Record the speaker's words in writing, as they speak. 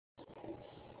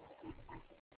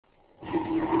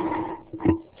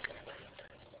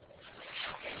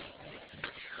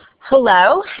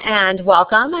Hello and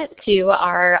welcome to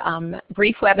our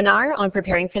brief webinar on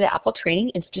preparing for the Apple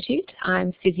Training Institute.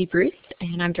 I'm Susie Bruce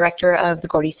and I'm Director of the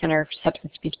Gordie Center for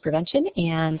Substance Abuse Prevention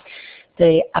and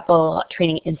the Apple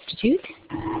Training Institute.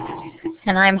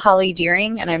 And I'm Holly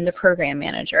Deering and I'm the Program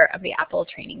Manager of the Apple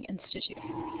Training Institute.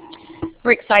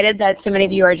 We're excited that so many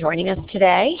of you are joining us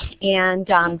today, and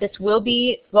this will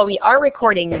be, well, we are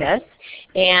recording this,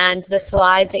 and the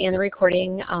slides and the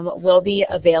recording will be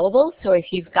available. So if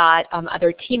you've got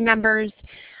other team members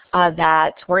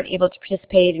that weren't able to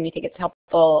participate and you think it's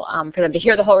helpful for them to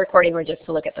hear the whole recording or just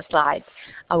to look at the slides,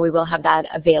 we will have that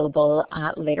available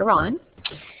later on.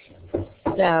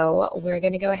 So we're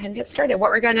going to go ahead and get started. What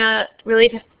we're going to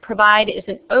really provide is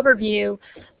an overview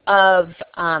of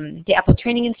the Apple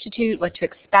Training Institute, what to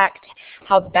expect,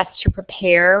 how best to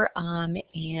prepare,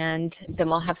 and then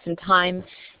we'll have some time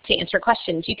to answer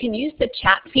questions. You can use the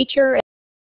chat feature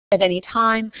at any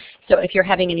time, so if you're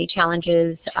having any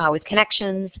challenges with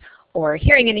connections or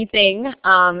hearing anything,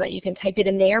 you can type it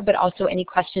in there, but also any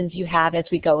questions you have as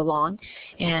we go along,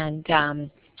 and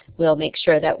we'll make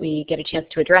sure that we get a chance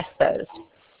to address those.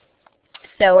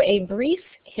 So a brief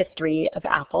history of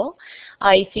Apple.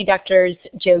 You see Drs.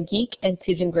 Joe Geek and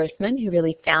Susan Grossman, who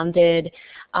really founded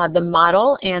the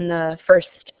model and the first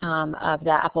of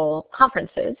the Apple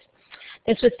conferences.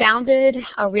 This was founded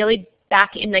really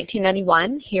back in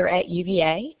 1991 here at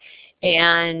UVA,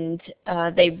 and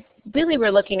they really were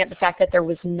looking at the fact that there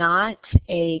was not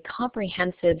a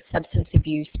comprehensive substance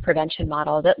abuse prevention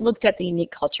model that looked at the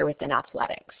unique culture within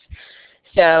athletics.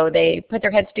 So they put their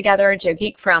heads together, Joe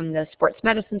Geek from the sports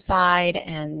medicine side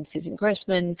and Susan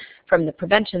Grossman from the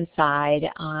prevention side,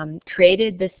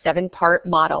 created this 7-part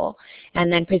model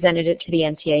and then presented it to the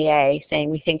NCAA, saying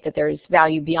we think that there's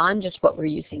value beyond just what we're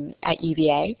using at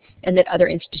UVA and that other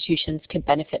institutions could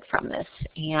benefit from this.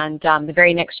 And the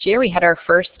very next year we had our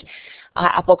first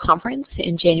Apple conference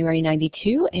in January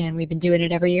 '92, and we've been doing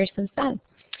it every year since then.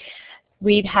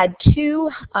 We've had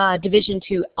 2 Division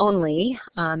II only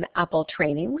Apple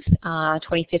trainings,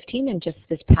 2015 and just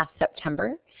this past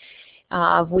September.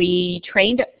 We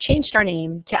changed our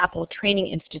name to Apple Training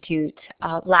Institute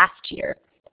last year,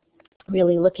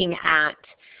 really looking at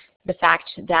the fact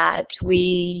that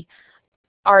we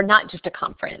are not just a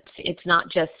conference. It's not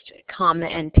just come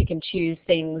and pick and choose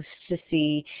things to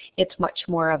see. It's much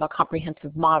more of a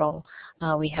comprehensive model.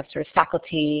 We have sort of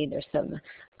faculty, there's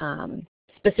some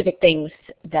specific things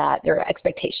that there are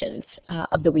expectations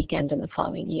of the weekend and the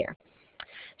following year.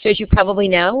 So as you probably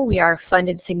know, we are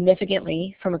funded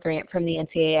significantly from a grant from the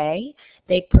NCAA.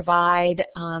 They provide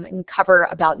and cover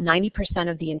about 90%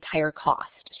 of the entire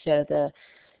cost. So the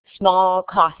small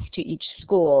cost to each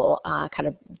school kind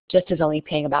of just is only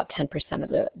paying about 10% of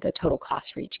the total cost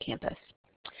for each campus.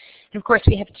 And of course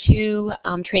we have 2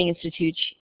 training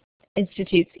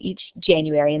institutes each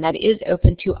January, and that is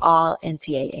open to all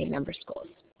NCAA member schools.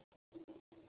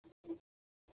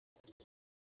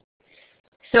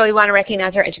 So we want to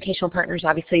recognize our educational partners,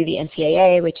 obviously the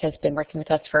NCAA, which has been working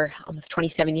with us for almost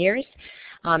 27 years,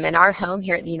 and our home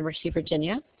here at the University of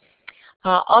Virginia.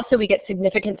 Also, we get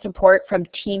significant support from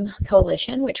Team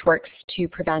Coalition, which works to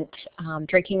prevent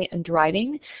drinking and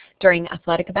driving during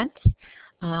athletic events.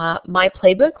 My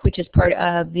Playbook, which is part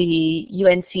of the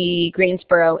UNC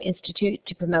Greensboro Institute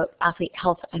to promote athlete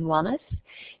health and wellness,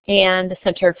 and the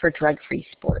Center for Drug-Free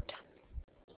Sport.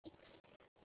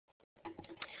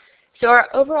 So our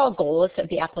overall goals of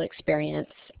the Apple experience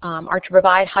are to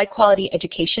provide high-quality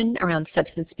education around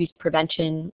substance abuse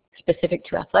prevention specific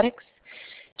to athletics,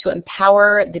 to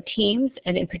empower the teams,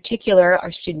 and in particular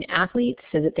our student athletes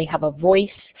so that they have a voice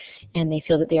and they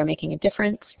feel that they are making a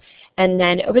difference. And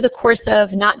then over the course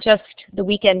of not just the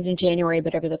weekends in January,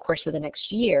 but over the course of the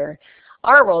next year,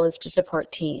 our role is to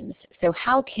support teams. So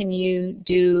how can you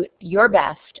do your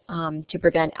best to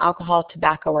prevent alcohol,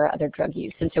 tobacco, or other drug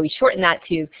use? And so we shorten that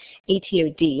to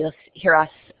ATOD. You'll hear us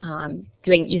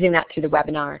using that through the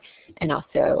webinar and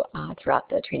also throughout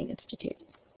the Training Institute.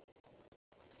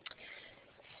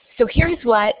 So here's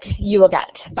what you will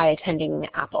get by attending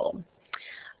Apple.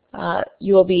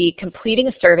 You will be completing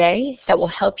a survey that will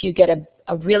help you get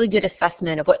a really good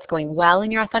assessment of what's going well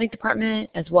in your athletic department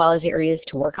as well as areas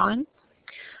to work on.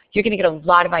 You're going to get a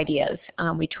lot of ideas.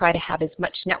 We try to have as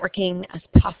much networking as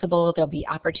possible. There'll be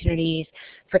opportunities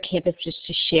for campuses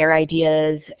to share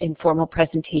ideas, informal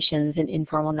presentations, and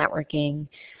informal networking.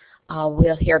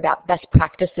 We'll hear about best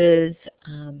practices.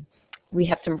 We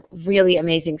have some really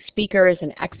amazing speakers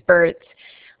and experts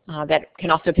that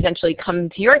can also potentially come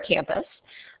to your campus.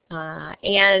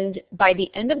 And by the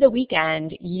end of the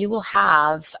weekend, you will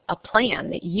have a plan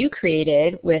that you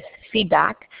created with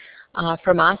feedback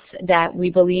from us that we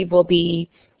believe will be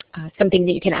something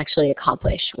that you can actually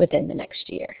accomplish within the next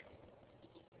year.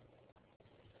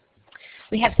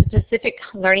 We have specific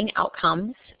learning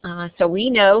outcomes. So we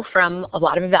know from a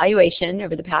lot of evaluation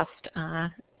over the past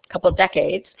couple of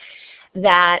decades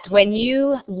that when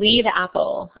you leave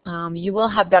Apple, you will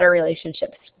have better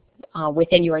relationships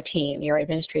within your team, your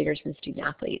administrators and student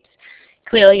athletes.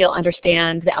 Clearly, you'll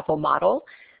understand the Apple model.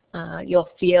 You'll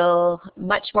feel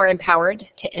much more empowered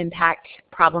to impact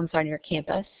problems on your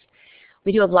campus.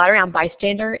 We do a lot around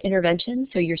bystander intervention,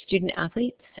 so your student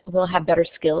athletes will have better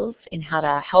skills in how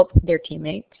to help their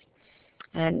teammates,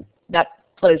 and that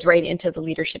flows right into the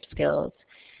leadership skills.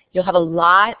 You'll have a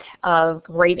lot of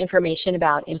great information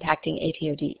about impacting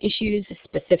ATOD issues,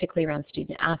 specifically around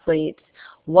student athletes,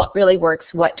 what really works,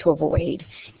 what to avoid,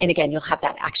 and again, you'll have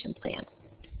that action plan.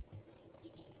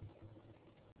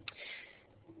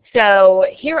 So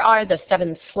here are the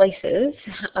 7 slices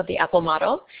of the Apple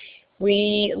model.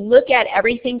 We look at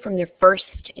everything from their first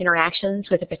interactions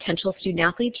with a potential student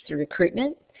athlete through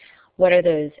recruitment. What are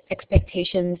those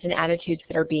expectations and attitudes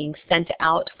that are being sent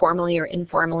out formally or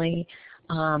informally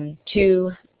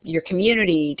to your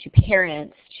community, to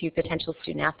parents, to potential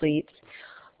student athletes?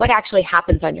 What actually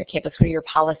happens on your campus? What are your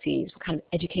policies? What kind of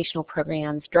educational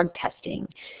programs, drug testing?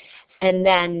 And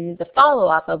then the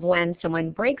follow-up of when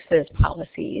someone breaks those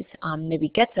policies, maybe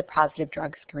gets a positive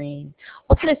drug screen,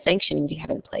 what kind of sanctioning do you have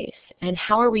in place? And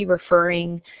how are we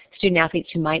referring student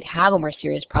athletes who might have a more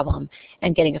serious problem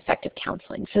and getting effective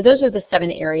counseling? So those are the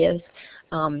 7 areas,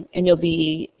 and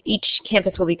each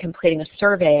campus will be completing a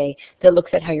survey that looks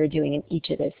at how you're doing in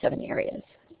each of those 7 areas.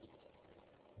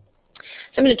 So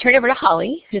I'm going to turn it over to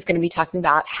Holly, who's going to be talking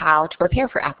about how to prepare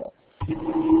for Apple.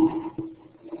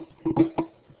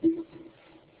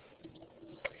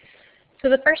 So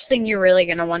the first thing you're really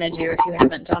going to want to do, if you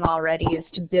haven't done already, is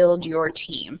to build your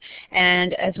team.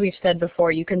 And as we've said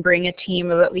before, you can bring a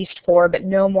team of at least 4, but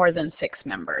no more than 6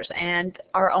 members. And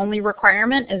our only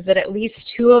requirement is that at least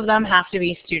 2 of them have to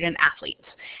be student athletes,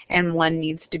 and 1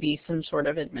 needs to be some sort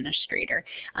of administrator.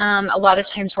 A lot of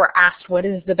times we're asked, what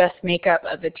is the best makeup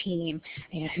of the team?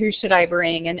 You know, who should I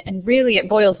bring? And really it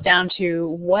boils down to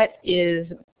what is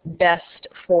best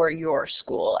for your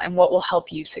school and what will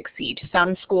help you succeed.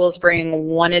 Some schools bring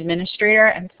 1 administrator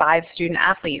and 5 student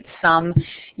athletes. Some,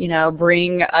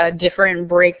 bring a different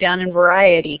breakdown and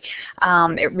variety.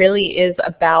 It really is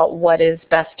about what is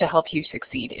best to help you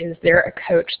succeed. Is there a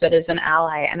coach that is an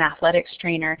ally, an athletics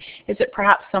trainer? Is it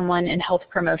perhaps someone in health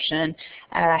promotion,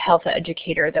 a health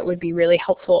educator that would be really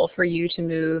helpful for you to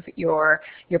move your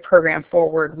program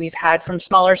forward? We've had from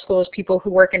smaller schools people who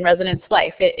work in residence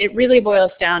life. It really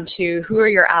boils down to who are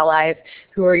your allies,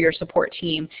 who are your support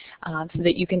team, so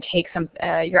that you can take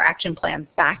your action plan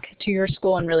back to your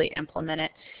school and really implement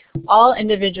it. All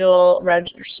individual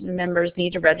members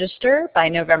need to register by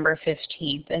November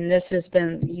 15th, and this has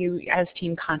been, you as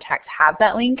team contacts have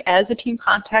that link. As a team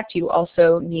contact, you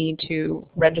also need to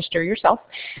register yourself,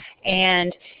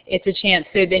 and it's a chance,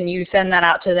 so then you send that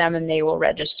out to them and they will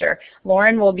register.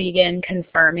 Lauren will begin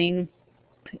confirming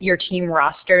your team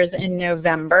rosters in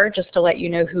November, just to let you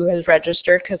know who has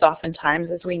registered, because oftentimes,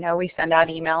 as we know, we send out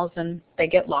emails and they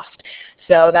get lost.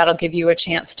 So that'll give you a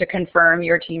chance to confirm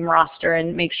your team roster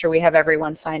and make sure we have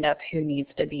everyone signed up who needs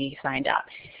to be signed up.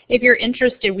 If you're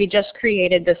interested, we just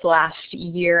created this last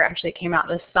year, actually it came out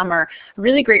this summer, a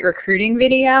really great recruiting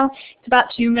video. It's about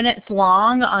 2 minutes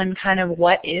long on kind of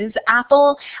what is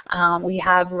Apple. We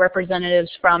have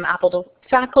representatives from Apple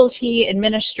faculty,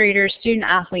 administrators, student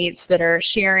athletes that are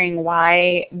sharing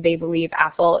why they believe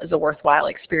Apple is a worthwhile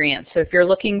experience. So if you're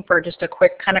looking for just a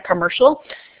quick kind of commercial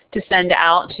to send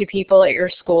out to people at your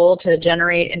school to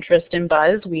generate interest and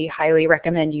buzz, we highly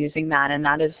recommend using that, and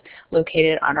that is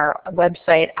located on our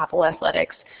website,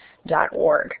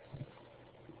 appleathletics.org.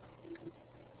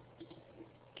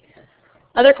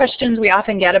 Other questions we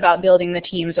often get about building the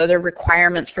teams are the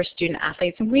requirements for student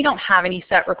athletes, and we don't have any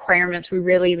set requirements. We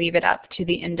really leave it up to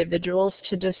the individuals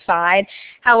to decide.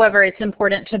 However, it's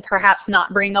important to perhaps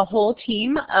not bring a whole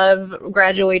team of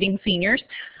graduating seniors,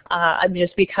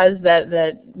 just because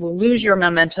that will lose your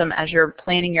momentum as you're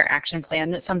planning your action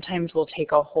plan that sometimes will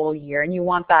take a whole year, and you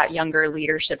want that younger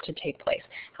leadership to take place.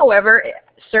 However,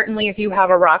 certainly if you have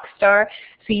a rock star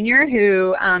senior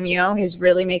who who's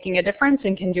really making a difference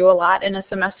and can do a lot in a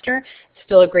semester, it's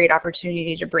still a great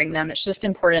opportunity to bring them. It's just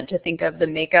important to think of the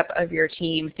makeup of your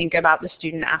team. Think about the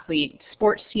student athlete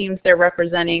sports teams they're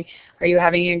representing. Are you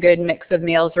having a good mix of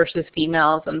males versus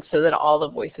females, and so that all the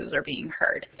voices are being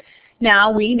heard?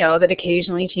 Now we know that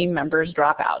occasionally team members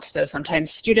drop out. So sometimes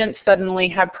students suddenly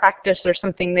have practice or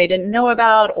something they didn't know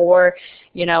about, or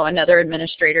another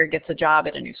administrator gets a job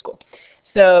at a new school.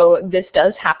 So this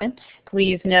does happen.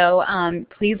 Please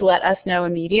let us know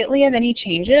immediately of any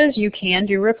changes. You can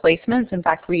do replacements. In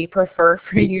fact, we prefer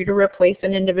for you to replace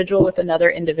an individual with another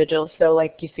individual. So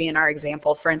like you see in our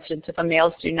example, for instance, if a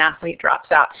male student athlete drops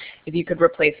out, if you could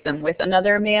replace them with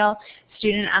another male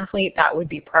student athlete, that would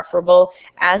be preferable.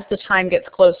 As the time gets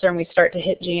closer and we start to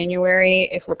hit January,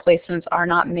 if replacements are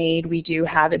not made, we do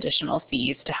have additional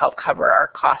fees to help cover our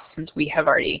costs since we have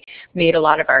already made a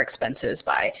lot of our expenses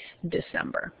by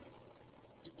December.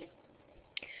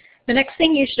 The next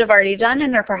thing you should have already done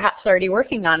and are perhaps already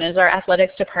working on is our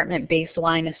athletics department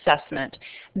baseline assessment.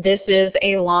 This is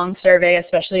a long survey,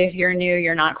 especially if you're new,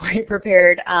 you're not quite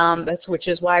prepared, which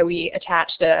is why we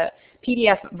attached a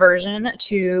PDF version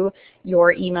to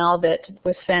your email that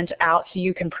was sent out so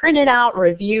you can print it out,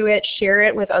 review it, share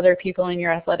it with other people in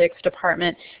your athletics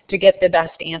department to get the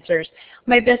best answers.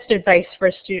 My best advice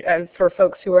for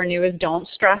folks who are new is don't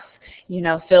stress.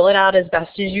 Fill it out as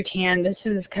best as you can. This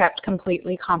is kept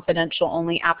completely confidential.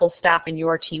 Only Apple staff and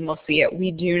your team will see it.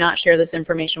 We do not share this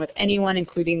information with anyone,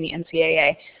 including the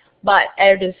NCAA. But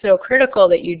it is so critical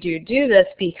that you do this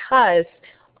because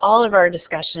all of our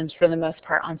discussions, for the most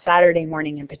part, on Saturday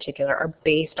morning in particular, are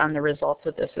based on the results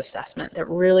of this assessment that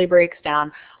really breaks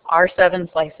down our 7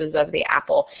 slices of the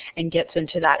apple and gets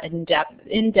into that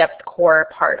in-depth core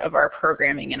part of our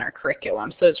programming and our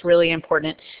curriculum. So it's really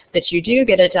important that you do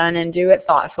get it done and do it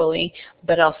thoughtfully,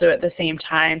 but also at the same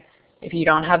time, if you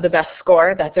don't have the best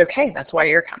score, that's okay. That's why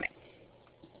you're coming.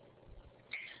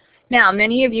 Now,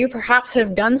 many of you perhaps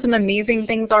have done some amazing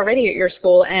things already at your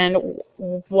school, and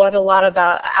what a lot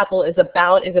about Apple is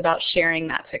about sharing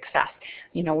that success.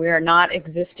 We are not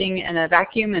existing in a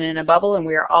vacuum and in a bubble, and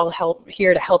we are all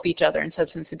here to help each other in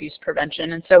substance abuse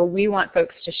prevention. And so we want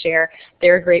folks to share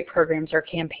their great programs or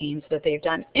campaigns that they've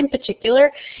done. In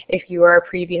particular, if you are a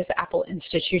previous Apple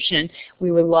institution,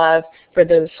 we would love for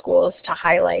those schools to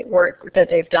highlight work that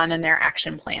they've done in their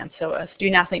action plan. So a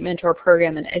student athlete mentor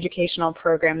program, an educational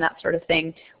program, that sort of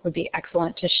thing would be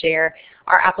excellent to share.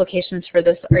 Our applications for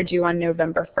this are due on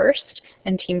November 1st,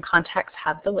 and team contacts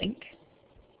have the link.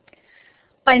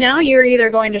 By now, you're either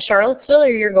going to Charlottesville or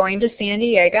you're going to San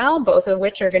Diego, both of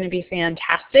which are going to be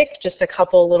fantastic. Just a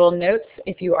couple little notes.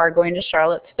 If you are going to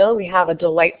Charlottesville, we have a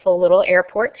delightful little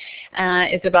airport.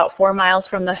 It's about 4 miles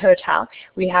from the hotel.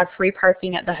 We have free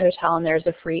parking at the hotel, and there's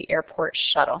a free airport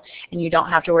shuttle. And you don't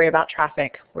have to worry about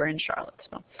traffic. We're in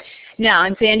Charlottesville. Now,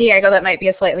 in San Diego, that might be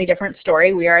a slightly different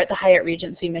story. We are at the Hyatt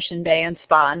Regency Mission Bay and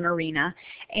Spa and Marina.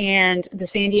 And the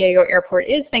San Diego airport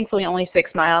is thankfully only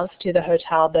 6 miles to the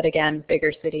hotel, but again,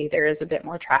 bigger city, there is a bit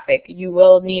more traffic. You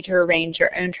will need to arrange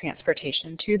your own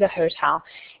transportation to the hotel.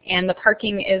 And the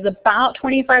parking is about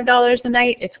 $25 a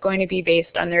night. It's going to be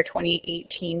based on their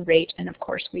 2018 rate, and of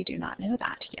course, we do not know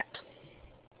that yet.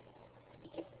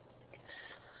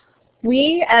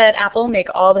 We at Apple make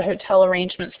all the hotel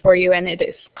arrangements for you, and it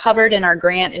is covered in our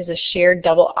grant is a shared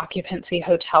double occupancy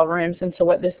hotel rooms. And so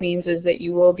what this means is that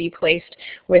you will be placed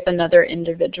with another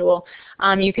individual.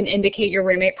 You can indicate your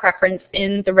roommate preference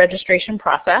in the registration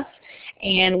process,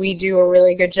 and we do a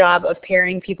really good job of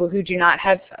pairing people who do not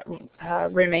have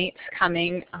roommates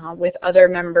coming with other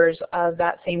members of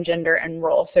that same gender and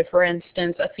role. So for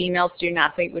instance, a female student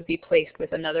athlete would be placed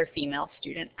with another female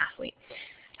student athlete.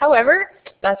 However,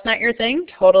 that's not your thing,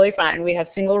 totally fine. We have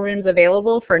single rooms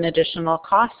available for an additional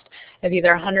cost of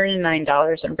either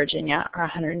 $109 in Virginia or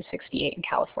 $168 in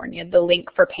California. The link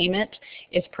for payment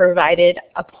is provided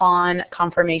upon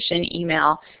confirmation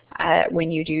email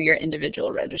when you do your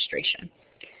individual registration.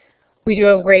 We do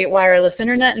have great wireless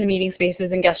internet in the meeting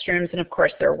spaces and guest rooms, and of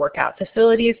course there are workout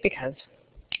facilities because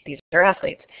these are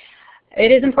athletes. It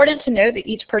is important to note that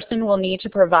each person will need to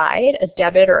provide a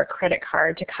debit or a credit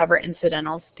card to cover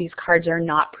incidentals. These cards are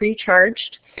not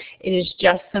pre-charged. It is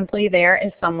just simply there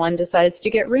if someone decides to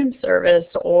get room service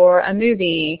or a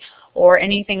movie or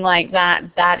anything like that,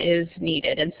 that is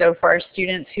needed. And so for our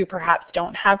students who perhaps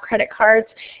don't have credit cards,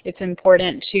 it's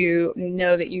important to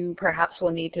know that you perhaps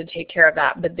will need to take care of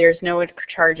that, but there's no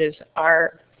charges.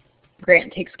 Our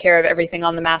grant takes care of everything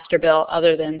on the master bill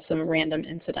other than some random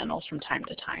incidentals from time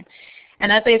to time.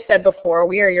 And as I've said before,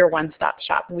 we are your one-stop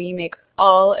shop. We make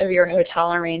all of your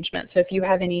hotel arrangements. So if you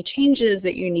have any changes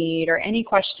that you need or any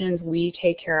questions, we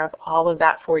take care of all of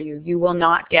that for you. You will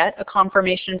not get a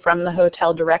confirmation from the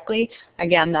hotel directly.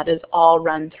 Again, that is all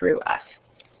run through us.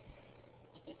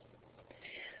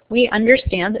 We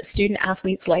understand that student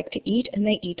athletes like to eat, and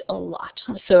they eat a lot.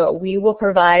 So we will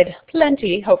provide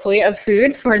plenty, hopefully, of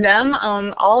food for them.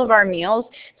 All of our meals,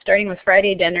 starting with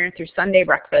Friday dinner through Sunday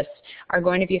breakfast, are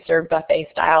going to be served buffet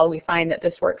style. We find that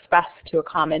this works best to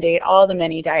accommodate all the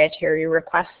many dietary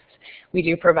requests. We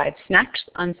do provide snacks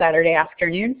on Saturday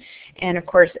afternoon. And of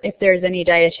course, if there's any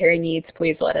dietary needs,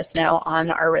 please let us know on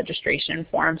our registration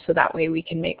form so that way we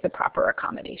can make the proper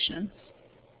accommodations.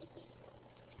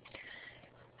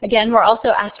 Again, we're also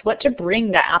asked what to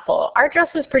bring to Apple. Our dress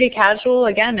is pretty casual.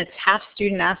 Again, it's half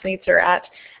student athletes are at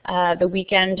the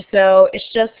weekend, so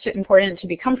it's just important to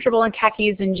be comfortable in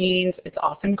khakis and jeans. It's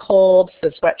often cold, so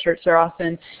sweatshirts are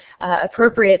often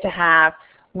appropriate to have.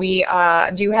 We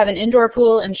do have an indoor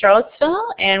pool in Charlottesville,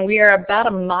 and we are about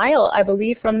a mile, I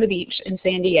believe, from the beach in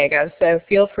San Diego. So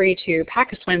feel free to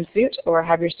pack a swimsuit or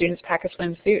have your students pack a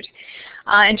swimsuit.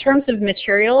 In terms of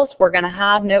materials, we're going to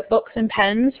have notebooks and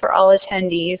pens for all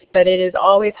attendees, but it is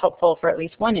always helpful for at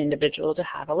least one individual to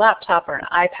have a laptop or an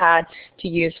iPad to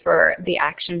use for the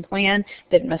action plan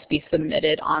that must be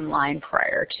submitted online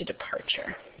prior to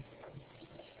departure.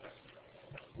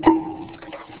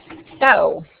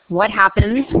 So, what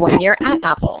happens when you're at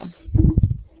Apple?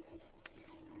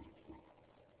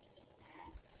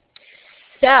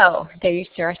 So, there you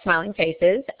see our smiling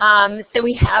faces. So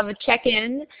we have a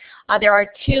check-in. There are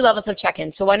two levels of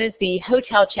check-in. So one is the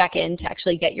hotel check-in to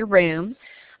actually get your room,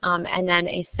 and then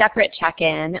a separate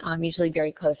check-in, usually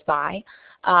very close by,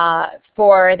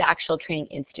 for the actual training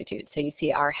institute. So you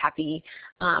see our happy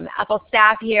Apple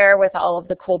staff here with all of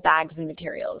the cool bags and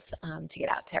materials to get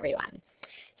out to everyone.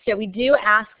 So we do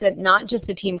ask that not just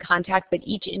the team contact, but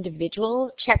each individual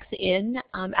checks in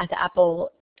at the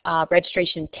Apple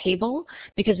registration table,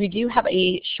 because we do have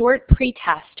a short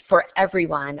pre-test for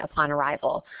everyone upon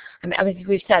arrival. As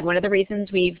we've said, one of the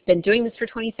reasons we've been doing this for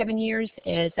 27 years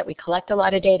is that we collect a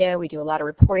lot of data, we do a lot of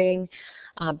reporting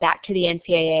back to the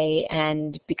NCAA,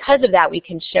 and because of that we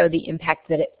can show the impact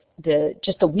that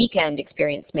just the weekend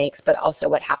experience makes, but also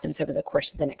what happens over the course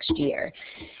of the next year.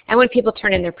 And when people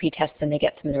turn in their pre-tests, then they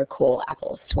get some of their cool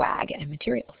Apple swag and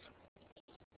materials.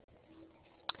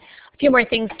 A few more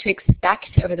things to expect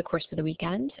over the course of the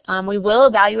weekend. We will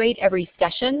evaluate every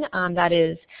session. That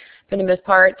is, for the most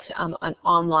part, an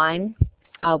online,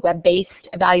 web-based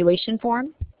evaluation form.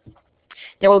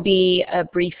 There will be a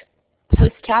brief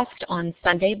post-test on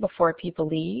Sunday before people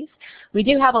leave. We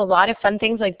do have a lot of fun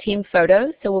things like team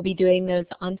photos, so we'll be doing those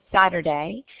on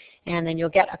Saturday. And then you'll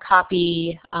get a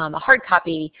copy, a hard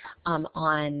copy, a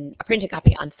printed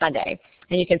copy on Sunday.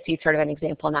 And you can see sort of an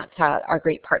example, and that's our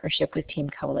great partnership with Team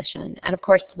Coalition. And of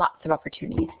course, lots of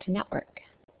opportunities to network.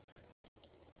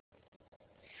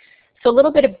 So a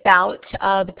little bit about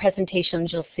the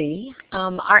presentations you'll see.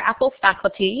 Our Apple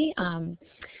faculty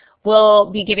will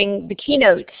be giving the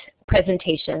keynote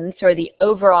presentations, or the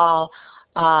overall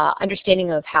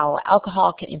understanding of how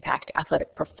alcohol can impact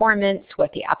athletic performance,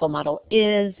 what the Apple model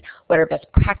is, what are best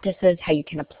practices, how you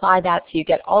can apply that so you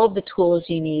get all of the tools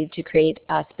you need to create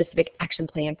a specific action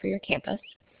plan for your campus.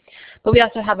 But we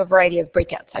also have a variety of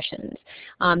breakout sessions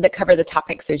that cover the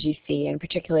topics as you see, and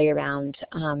particularly around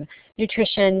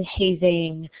nutrition,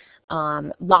 hazing,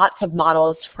 lots of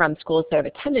models from schools that have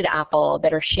attended Apple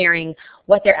that are sharing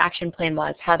what their action plan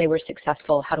was, how they were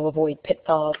successful, how to avoid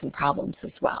pitfalls and problems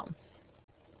as well.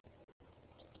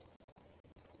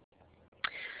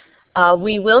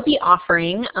 We will be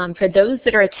offering, for those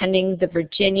that are attending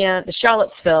the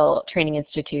Charlottesville Training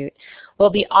Institute, we'll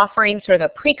be offering sort of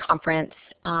a pre-conference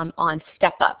on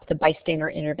Step Up, the bystander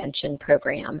intervention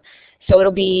program. So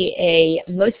it'll be a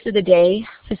most of the day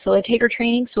facilitator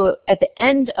training. So at the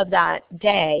end of that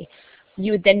day,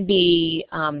 you would then be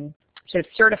sort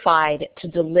of certified to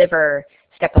deliver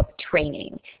Step Up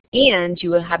training. And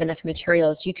you will have enough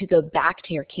materials you could go back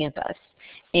to your campus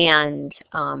and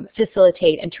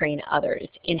facilitate and train others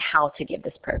in how to give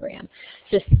this program.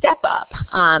 So Step Up,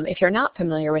 if you're not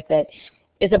familiar with it,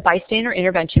 is a bystander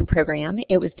intervention program.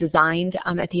 It was designed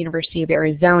at the University of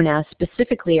Arizona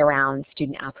specifically around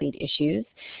student-athlete issues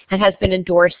and has been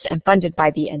endorsed and funded by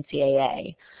the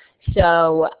NCAA.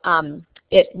 So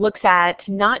it looks at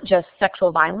not just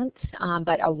sexual violence,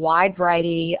 but a wide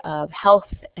variety of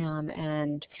health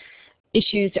and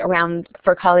issues around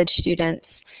for college students,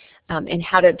 and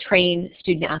how to train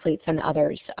student-athletes and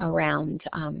others around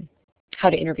how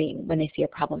to intervene when they see a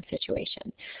problem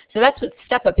situation. So that's what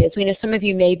Step Up is. We know some of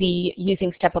you may be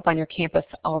using Step Up on your campus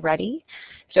already.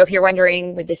 So if you're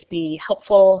wondering, would this be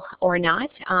helpful or not,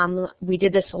 we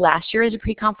did this last year as a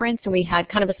pre-conference, and we had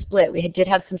kind of a split. We did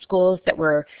have some schools that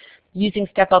were using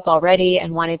Step Up already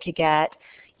and wanted to get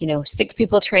 6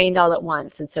 people trained all at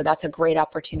once, and so that's a great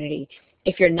opportunity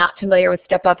If you're not familiar with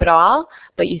Step Up at all,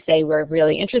 but you say we're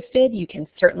really interested, you can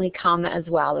certainly come as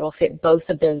well. It'll fit both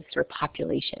of those sort of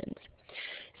populations.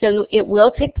 So it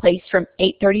will take place from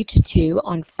 8:30 to 2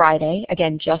 on Friday,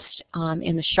 again, just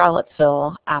in the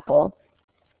Charlottesville Apple.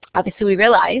 Obviously, we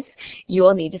realize you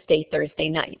will need to stay Thursday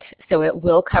night, so it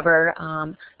will cover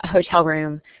a hotel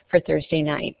room for Thursday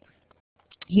night.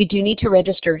 You do need to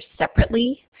register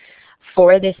separately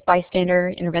for this bystander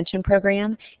intervention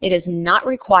program. It is not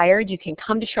required. You can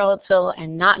come to Charlottesville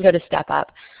and not go to Step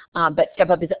Up, but Step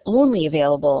Up is only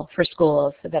available for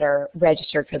schools that are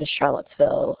registered for the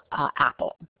Charlottesville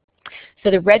Apple.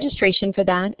 So the registration for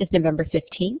that is November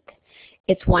 15th.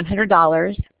 It's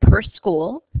 $100 per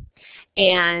school,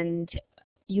 and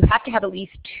you have to have at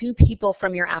least 2 people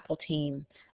from your Apple team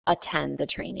attend the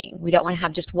training. We don't want to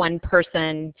have just one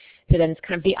person who then is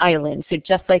kind of the island. So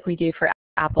just like we do for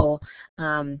Apple,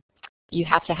 you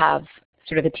have to have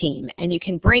sort of a team, and you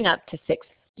can bring up to 6.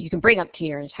 You can bring up to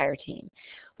your entire team.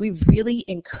 We really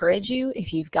encourage you,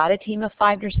 if you've got a team of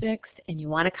 5 or 6 and you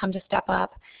want to come to Step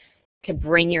Up, to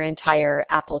bring your entire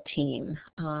Apple team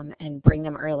and bring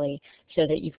them early so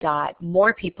that you've got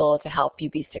more people to help you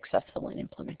be successful in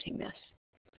implementing this.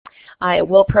 It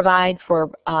will provide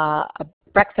for a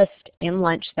breakfast and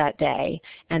lunch that day,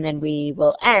 and then we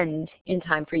will end in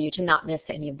time for you to not miss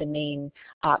any of the main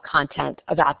content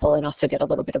of Apple and also get a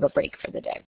little bit of a break for the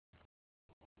day.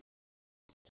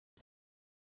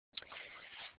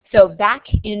 So back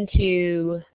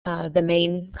into the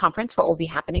main conference, what will be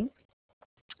happening.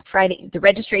 Friday, the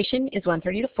registration is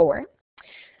 1:30 to 4.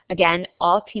 Again,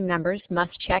 all team members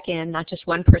must check in, not just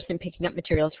one person picking up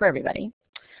materials for everybody.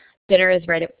 Dinner is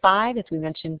right at 5, as we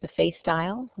mentioned, buffet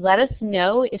style. Let us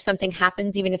know if something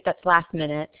happens, even if that's last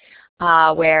minute,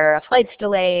 where a flight's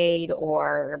delayed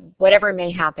or whatever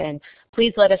may happen.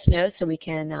 Please let us know so we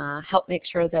can help make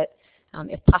sure that,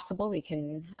 if possible, we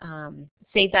can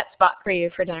save that spot for you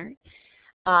for dinner.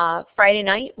 Friday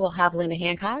night, we'll have Linda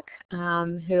Hancock,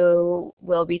 who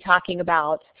will be talking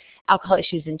about alcohol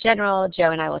issues in general. Joe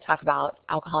and I will talk about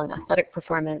alcohol and athletic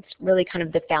performance, really kind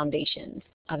of the foundations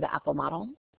of the Apple model.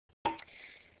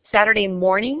 Saturday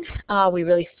morning, we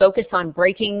really focus on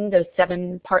breaking those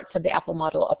 7 parts of the Apple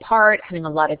model apart, having a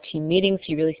lot of team meetings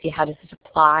so you really see how does this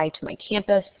apply to my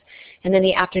campus. And then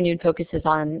the afternoon focuses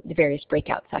on the various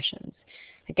breakout sessions.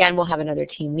 Again, we'll have another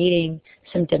team meeting,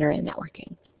 some dinner and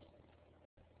networking.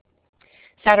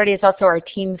 Saturday is also our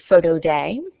team photo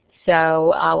day.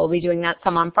 So we'll be doing that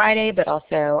some on Friday, but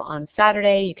also on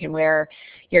Saturday. You can wear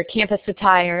your campus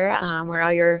attire, wear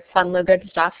all your fun logoed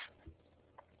stuff.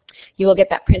 You will get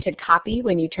that printed copy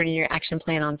when you turn in your action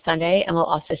plan on Sunday, and we'll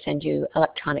also send you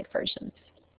electronic versions.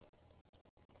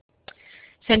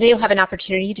 Sunday you'll have an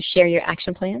opportunity to share your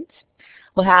action plans.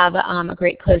 We'll have a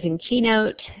great closing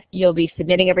keynote. You'll be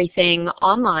submitting everything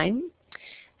online.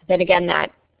 Then again,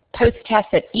 that post-test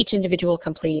that each individual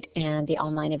complete, and the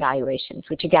online evaluations,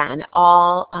 which again,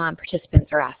 all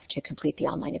participants are asked to complete the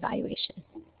online evaluation.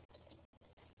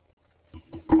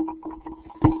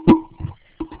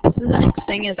 The next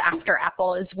thing is after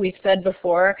Apple. As we've said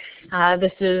before,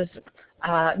 this is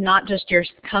not just your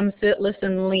come, sit,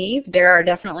 listen, leave. There are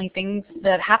definitely things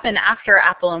that happen after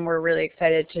Apple, and we're really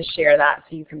excited to share that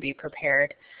so you can be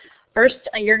prepared. First,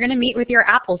 you're going to meet with your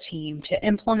Apple team to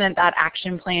implement that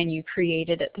action plan you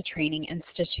created at the Training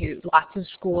Institute. Lots of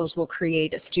schools will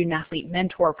create a student-athlete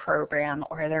mentor program,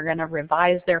 or they're going to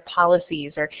revise their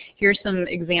policies, or here's some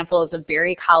examples of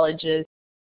Berry College's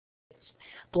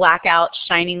Blackout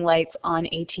Shining Lights on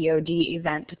ATOD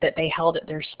event that they held at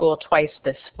their school twice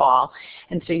this fall.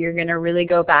 And so you're going to really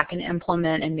go back and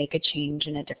implement and make a change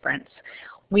and a difference.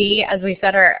 We, as we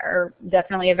said, are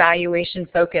definitely evaluation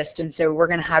focused, and so we're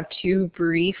going to have 2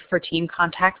 brief for team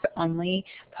contacts only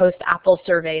post-Apple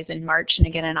surveys in March and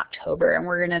again in October, and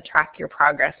we're going to track your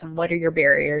progress and what are your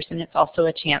barriers, and it's also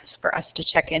a chance for us to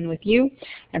check in with you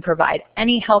and provide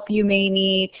any help you may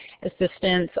need,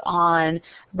 assistance on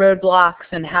roadblocks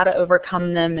and how to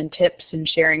overcome them, and tips and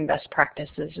sharing best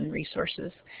practices and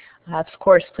resources. Of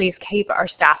course, please keep our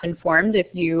staff informed if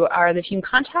you are the team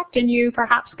contact and you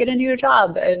perhaps get a new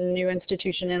job at a new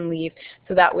institution and leave,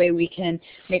 so that way we can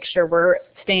make sure we're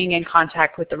staying in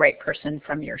contact with the right person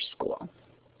from your school.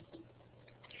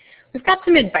 We've got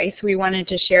some advice we wanted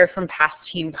to share from past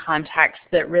team contacts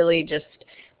that really just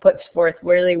puts forth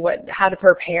really how to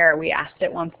prepare, we asked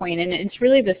at one point, and it's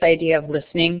really this idea of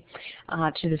listening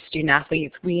to the student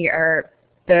athletes. We are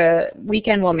The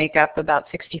weekend will make up about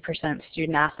 60%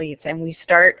 student athletes, and we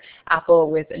start Apple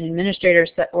with an administrator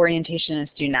orientation and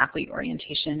student athlete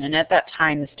orientation. And at that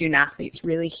time, the student athletes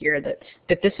really hear that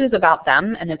this is about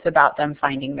them, and it's about them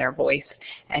finding their voice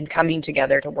and coming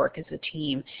together to work as a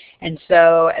team. And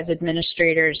so as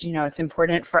administrators, it's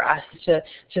important for us to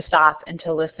stop and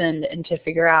to listen and to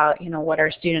figure out, what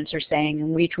our students are saying.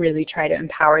 And we really try to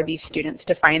empower these students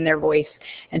to find their voice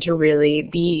and to really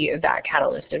be that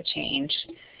catalyst of change.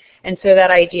 And so that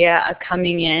idea of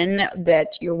coming in that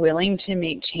you're willing to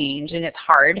make change, and it's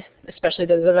hard, especially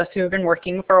those of us who have been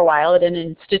working for a while at an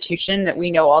institution, that we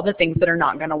know all the things that are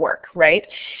not going to work, right?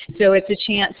 So it's a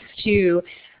chance to,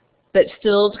 but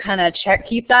still kind of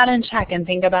keep that in check and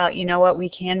think about, what, we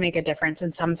can make a difference.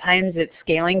 And sometimes it's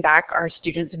scaling back our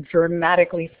students'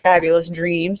 dramatically fabulous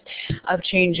dreams of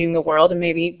changing the world, and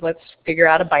maybe let's figure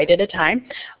out a bite at a time.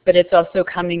 But it's also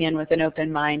coming in with an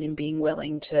open mind and being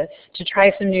willing to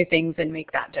try some new things and make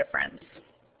that difference.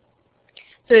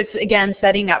 So it's, again,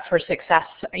 setting up for success.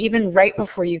 Even right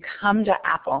before you come to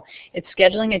Apple, it's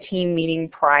scheduling a team meeting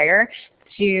prior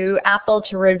to Apple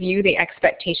to review the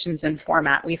expectations and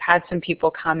format. We've had some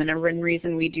people come, and a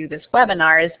reason we do this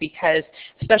webinar is because,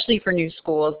 especially for new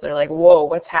schools, they're like, whoa,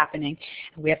 what's happening?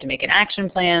 We have to make an action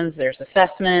plans, there's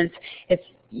assessments.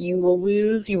 You will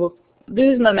lose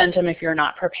momentum if you're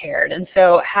not prepared. And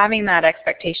so having that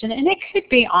expectation, and it could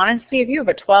be, honestly, if you have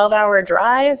a 12-hour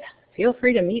drive, feel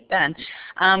free to meet then.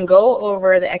 Go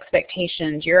over the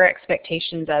expectations, your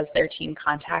expectations as their team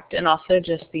contact, and also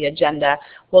just the agenda.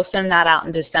 We'll send that out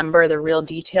in December, the real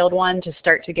detailed one, to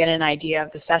start to get an idea of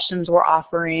the sessions we're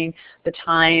offering, the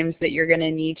times that you're going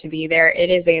to need to be there. It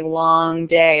is a long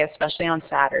day, especially on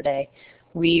Saturday.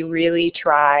 We really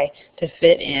try to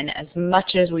fit in as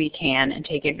much as we can and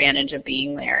take advantage of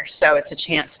being there. So it's a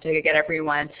chance to get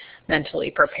everyone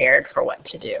mentally prepared for what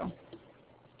to do.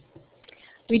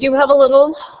 We do have a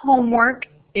little homework,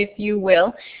 if you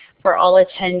will, for all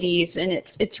attendees, and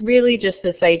it's really just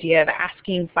this idea of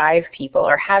asking 5 people,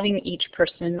 or having each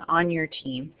person on your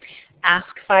team ask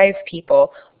 5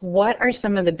 people, what are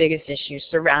some of the biggest issues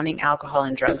surrounding alcohol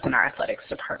and drugs in our athletics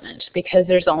department? Because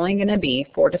there's only going to be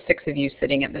 4 to 6 of you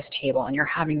sitting at this table, and you're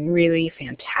having really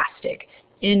fantastic,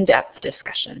 in-depth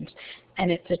discussions.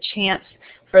 And it's a chance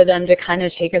for them to kind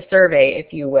of take a survey,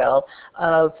 if you will,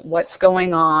 of what's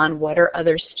going on, what are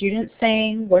other students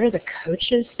saying, what are the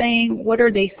coaches saying, what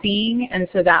are they seeing, and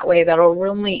so that way that'll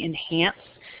really enhance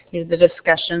the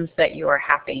discussions that you are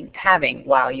having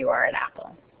while you are at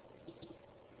Apple.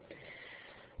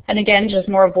 And again, just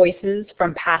more voices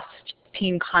from past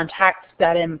team contacts.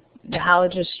 That how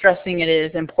just stressing it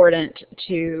is important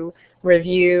to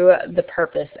review the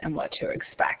purpose and what to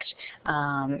expect.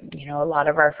 A lot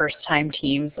of our first-time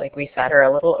teams, like we said, are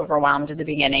a little overwhelmed at the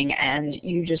beginning, and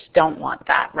you just don't want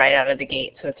that right out of the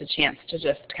gate. So it's a chance to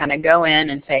just kind of go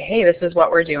in and say, hey, this is what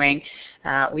we're doing.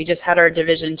 We just had our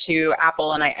Division II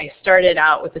Apple, and I started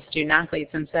out with the student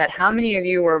athletes and said, how many of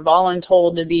you were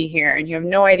voluntold to be here, and you have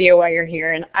no idea why you're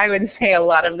here? And I would say a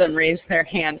lot of them raised their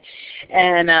hand.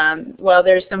 And well,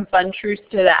 there's some fun truth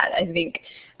to that, I think.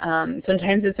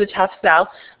 Sometimes it's a tough sell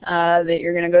that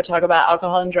you're going to go talk about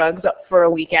alcohol and drugs for a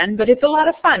weekend, but it's a lot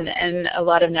of fun and a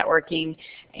lot of networking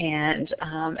and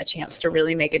a chance to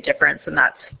really make a difference, and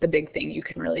that's the big thing you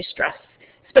can really stress,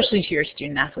 especially to your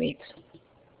student athletes.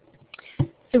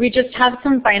 So we just have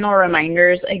some final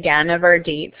reminders, again, of our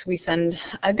dates. We send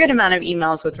a good amount of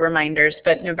emails with reminders,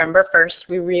 but November 1st,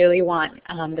 we really want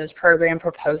those program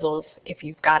proposals. If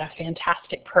you've got a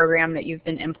fantastic program that you've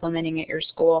been implementing at your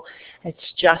school, it's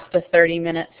just a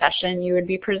 30-minute session you would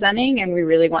be presenting, and we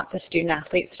really want the student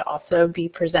athletes to also be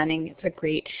presenting. It's a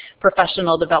great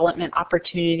professional development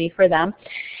opportunity for them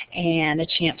and a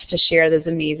chance to share those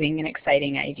amazing and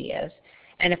exciting ideas.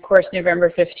 And of course,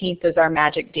 November 15th is our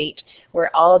magic date, where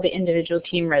all of the individual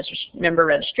team member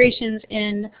registrations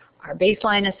in, our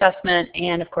baseline assessment,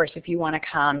 and of course, if you want to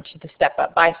come to the Step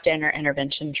Up Bystander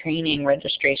Intervention Training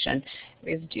registration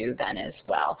is due then as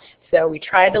well. So we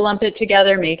tried to lump it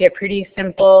together, make it pretty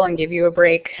simple, and give you a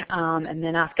break. And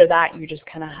then after that, you just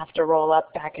kind of have to roll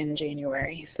up back in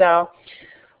January. So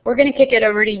we're going to kick it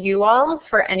over to you all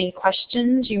for any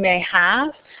questions you may have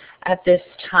at this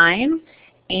time.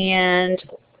 And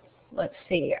let's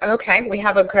see. Okay, we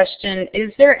have a question.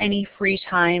 Is there any free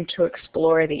time to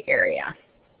explore the area?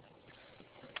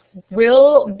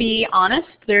 We'll be honest.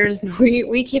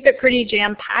 We keep it pretty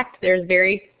jam-packed. There's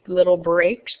very little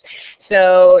breaks.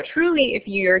 So truly, if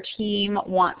your team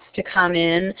wants to come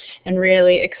in and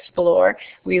really explore,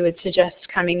 we would suggest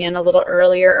coming in a little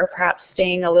earlier or perhaps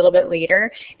staying a little bit later.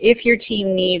 If your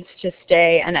team needs to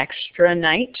stay an extra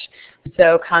night,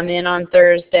 So come in on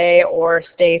Thursday or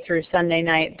stay through Sunday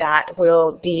night. That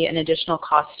will be an additional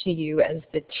cost to you as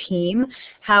the team,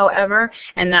 however,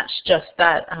 and that's just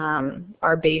that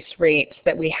our base rates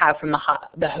that we have from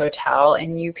the hotel.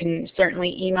 And you can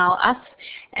certainly email us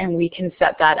and we can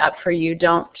set that up for you.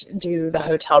 Don't do the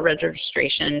hotel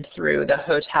registration through the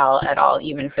hotel at all,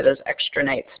 even for those extra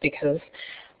nights, because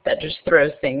that just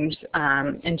throws things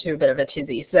into a bit of a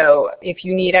tizzy. So if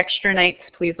you need extra nights,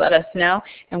 please let us know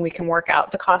and we can work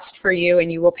out the cost for you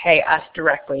and you will pay us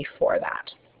directly for that.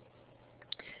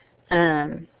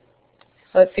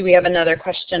 Let's see, we have another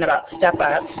question about Step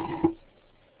Up.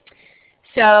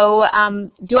 So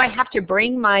do I have to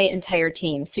bring my entire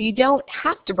team? So you don't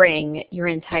have to bring your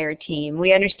entire team.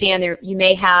 We understand you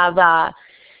may have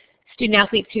student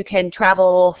athletes who can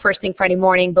travel first thing Friday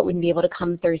morning but wouldn't be able to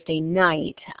come Thursday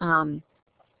night.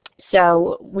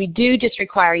 So we do just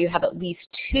require you have at least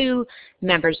 2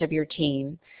 members of your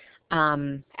team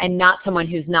and not someone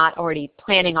who's not already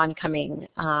planning on coming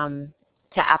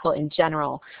to Apple in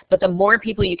general. But the more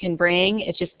people you can bring,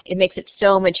 it makes it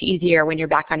so much easier when you're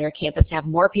back on your campus to have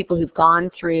more people who've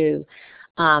gone through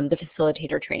the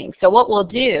facilitator training. So what we'll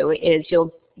do is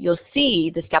you'll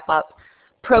see the Step Up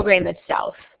program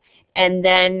itself. And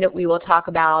then we will talk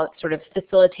about sort of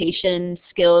facilitation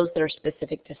skills that are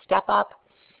specific to Step Up.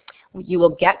 You will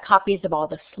get copies of all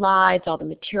the slides, all the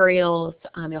materials.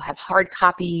 You'll have hard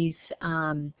copies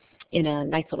in a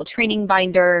nice little training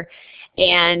binder.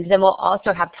 And then we'll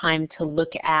also have time to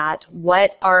look at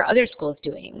what are other schools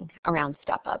doing around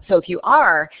Step Up. So if you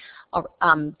are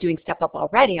doing Step Up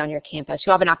already on your campus,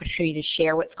 you'll have an opportunity to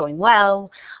share what's going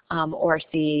well or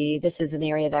see this is an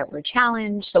area that we're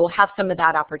challenged. So we'll have some of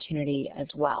that opportunity as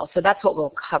well. So that's what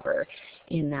we'll cover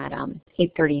in that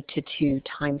 8:30 to 2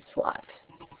 time slot.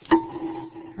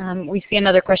 We see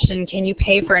another question, can you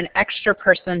pay for an extra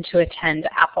person to attend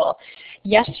Apple?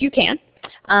 Yes, you can.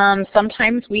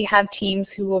 Sometimes we have teams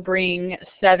who will bring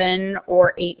 7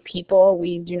 or 8 people.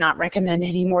 We do not recommend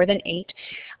any more than 8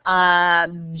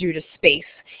 due to space.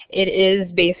 It is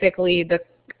basically the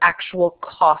actual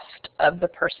cost of the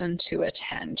person to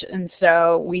attend. And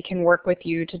so we can work with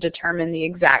you to determine the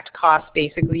exact cost.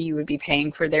 Basically, you would be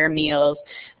paying for their meals,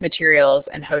 materials,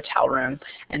 and hotel room.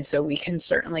 And so we can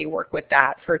certainly work with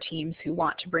that for teams who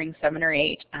want to bring 7 or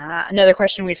 8. Another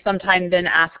question we've sometimes been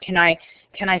asked, can I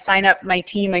sign up my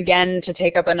team again to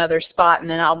take up another spot and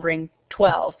then I'll bring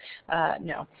 12?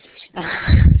 No.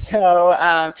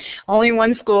 So only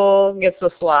one school gets a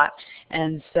slot,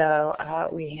 and so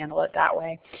we handle it that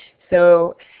way.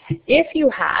 So if you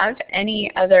have any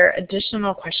other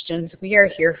additional questions, we are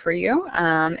here for you,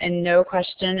 and no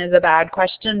question is a bad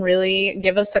question. Really,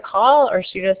 give us a call or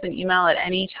shoot us an email at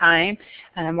any time.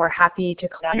 We're happy to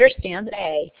understand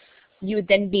that you would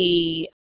then be